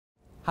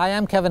Hi,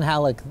 I'm Kevin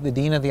Hallock, the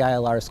Dean of the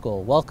ILR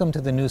School. Welcome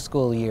to the new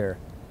school year.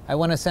 I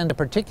want to send a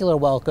particular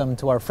welcome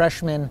to our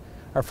freshmen,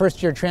 our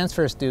first-year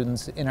transfer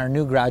students, and our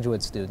new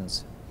graduate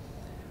students.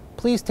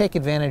 Please take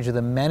advantage of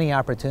the many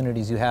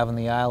opportunities you have in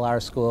the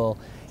ILR School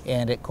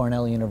and at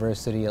Cornell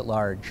University at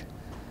large.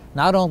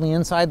 Not only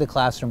inside the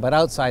classroom, but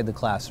outside the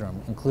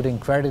classroom, including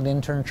credit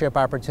internship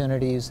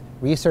opportunities,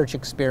 research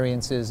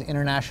experiences,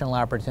 international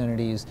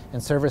opportunities,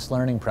 and service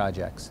learning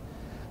projects.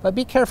 But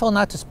be careful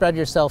not to spread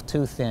yourself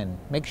too thin.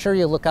 Make sure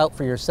you look out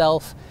for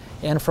yourself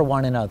and for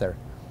one another.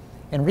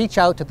 And reach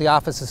out to the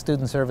Office of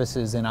Student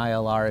Services in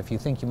ILR if you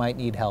think you might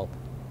need help.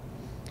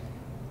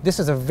 This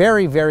is a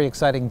very, very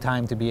exciting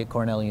time to be at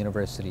Cornell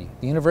University.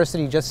 The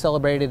university just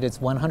celebrated its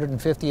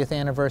 150th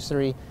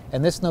anniversary,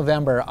 and this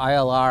November,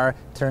 ILR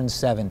turns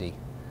 70.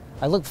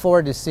 I look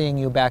forward to seeing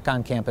you back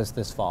on campus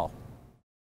this fall.